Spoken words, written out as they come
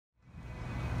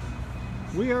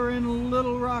We are in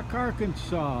Little Rock,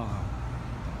 Arkansas.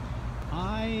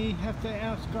 I have to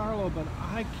ask Arlo, but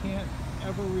I can't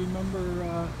ever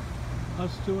remember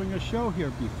us doing a show here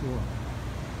before.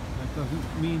 That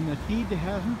doesn't mean that he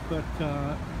hasn't, but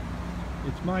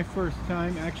it's my first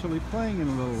time actually playing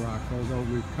in Little Rock, although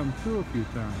we've come through a few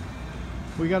times.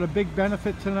 We got a big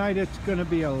benefit tonight. It's going to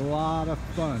be a lot of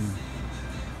fun.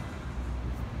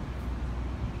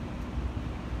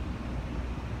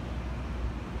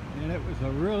 And it was a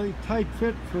really tight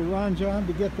fit for Ron John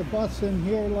to get the bus in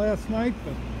here last night,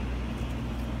 but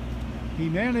he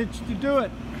managed to do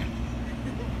it.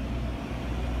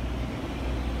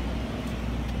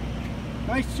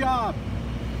 Nice job.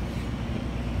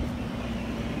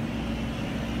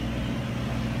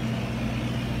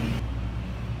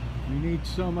 We need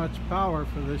so much power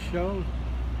for this show.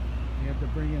 We had to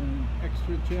bring in an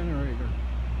extra generator.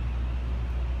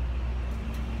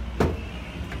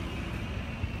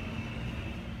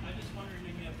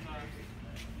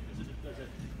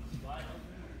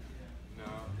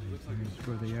 That's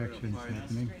where the action's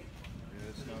happening.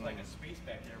 There's like a space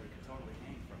back there we could totally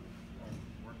hang from,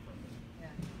 or work from.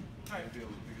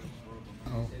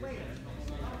 Oh.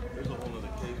 There's a whole other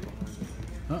case behind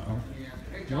it. Uh-oh.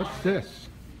 What's this?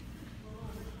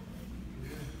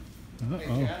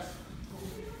 Uh-oh.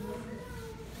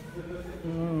 Oh,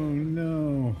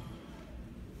 no.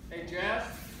 Hey, Jess.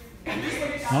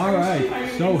 All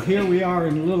right, so here we are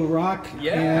in Little Rock,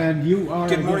 and you are...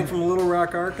 Good morning from Little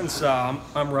Rock, Arkansas.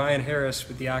 I'm Ryan Harris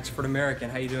with the Oxford American.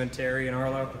 How you doing, Terry and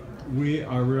Arlo? We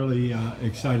are really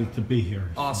excited to be here.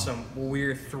 Awesome. Well,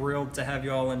 we're thrilled to have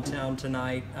you all in town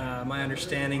tonight. My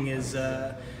understanding is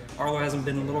Arlo hasn't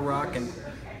been in Little Rock in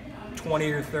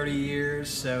 20 or 30 years,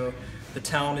 so the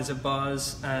town is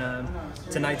abuzz.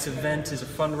 Tonight's event is a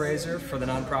fundraiser for the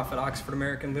nonprofit Oxford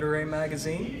American Literary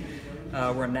Magazine.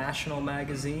 We're a national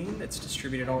magazine that's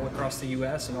distributed all across the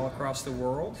U.S. and all across the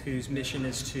world, whose mission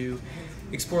is to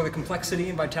explore the complexity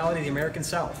and vitality of the American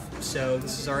South. So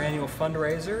this is our annual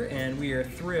fundraiser, and we are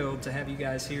thrilled to have you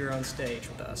guys here on stage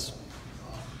with us.